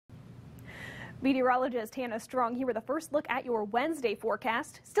Meteorologist Hannah Strong here with a first look at your Wednesday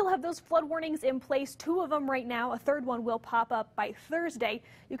forecast. Still have those flood warnings in place, 2 of them right now. A third one will pop up by Thursday.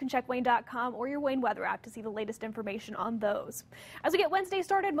 You can check WANE.com or your WANE weather app to see the latest information on those. As we get Wednesday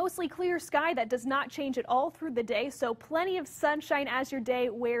started, mostly clear sky. That does not change at all through the day, so plenty of sunshine as your day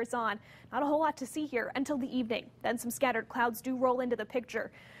wears on. Not a whole lot to see here until the evening. Then some scattered clouds do roll into the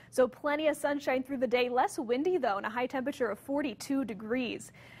picture. So plenty of sunshine through the day, less windy though, and a high temperature of 42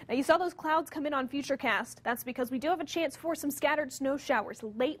 degrees. Now you saw those clouds come in on Futurecast. That's because we do have a chance for some scattered snow showers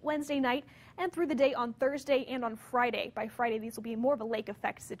late Wednesday night and through the day on Thursday and on Friday. By Friday, these will be more of a lake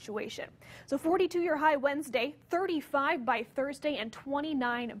effect situation. So 42 your high Wednesday, 35 by Thursday, and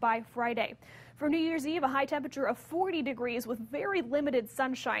 29 by Friday. For New Year's Eve, a high temperature of 40 degrees with very limited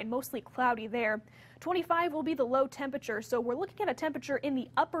sunshine, mostly cloudy there. 25 will be the low temperature, so we're looking at a temperature in the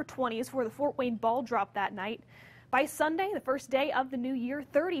upper 20s for the Fort Wayne ball drop that night. By Sunday, the first day of the new year,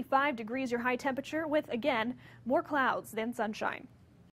 35 degrees your high temperature with, again, more clouds than sunshine.